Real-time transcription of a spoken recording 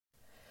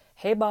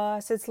Hey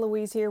boss, it's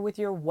Louise here with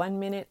your 1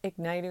 minute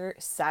igniter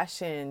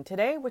session.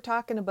 Today we're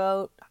talking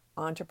about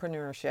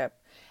entrepreneurship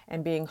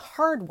and being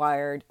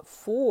hardwired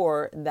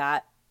for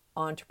that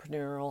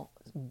entrepreneurial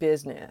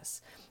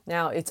business.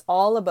 Now, it's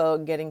all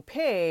about getting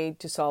paid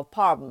to solve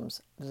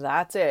problems.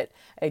 That's it.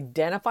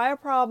 Identify a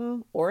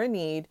problem or a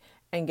need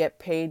and get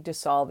paid to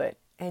solve it.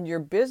 And your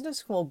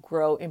business will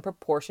grow in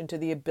proportion to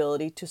the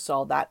ability to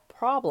solve that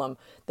problem.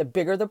 The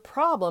bigger the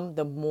problem,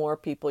 the more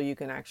people you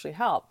can actually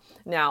help.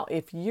 Now,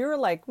 if you're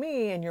like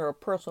me and you're a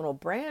personal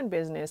brand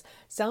business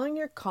selling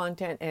your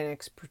content and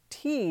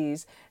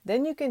expertise,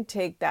 then you can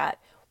take that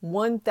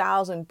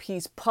 1,000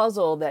 piece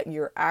puzzle that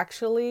you're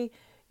actually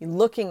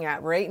looking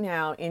at right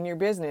now in your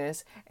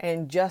business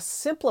and just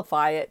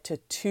simplify it to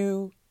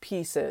two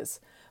pieces.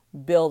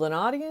 Build an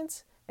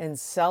audience and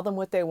sell them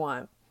what they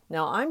want.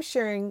 Now, I'm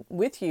sharing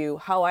with you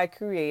how I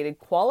created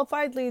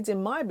qualified leads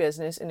in my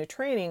business in a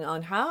training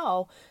on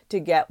how to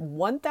get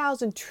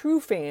 1,000 true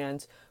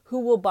fans who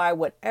will buy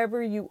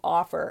whatever you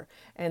offer.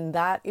 And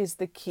that is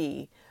the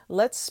key.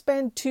 Let's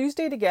spend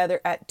Tuesday together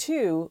at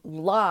 2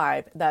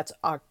 live. That's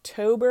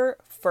October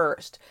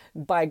 1st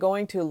by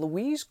going to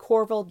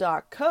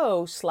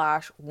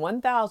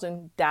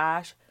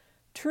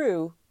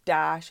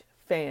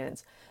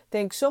louisecorville.co/1000-true-fans.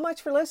 Thanks so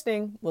much for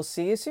listening. We'll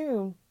see you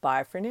soon.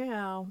 Bye for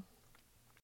now.